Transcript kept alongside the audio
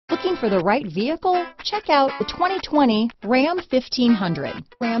Looking for the right vehicle? Check out the 2020 Ram 1500.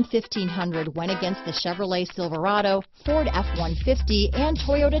 Ram 1500 went against the Chevrolet Silverado, Ford F-150, and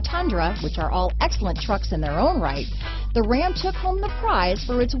Toyota Tundra, which are all excellent trucks in their own right. The Ram took home the prize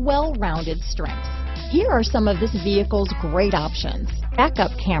for its well-rounded strengths. Here are some of this vehicle's great options: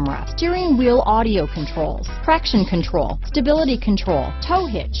 backup camera, steering wheel audio controls, traction control, stability control, tow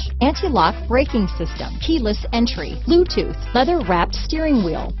hitch, anti-lock braking system, keyless entry, Bluetooth, leather-wrapped steering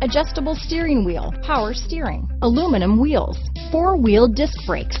wheel, adjustable steering wheel, power steering, aluminum wheels, four-wheel disc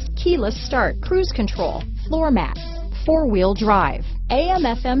brakes, keyless start, cruise control, floor mats, four-wheel drive,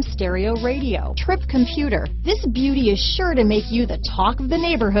 AM/FM stereo radio, trip computer. This beauty is sure to make you the talk of the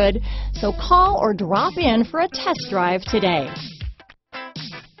neighborhood, so call or drop in for a test drive today.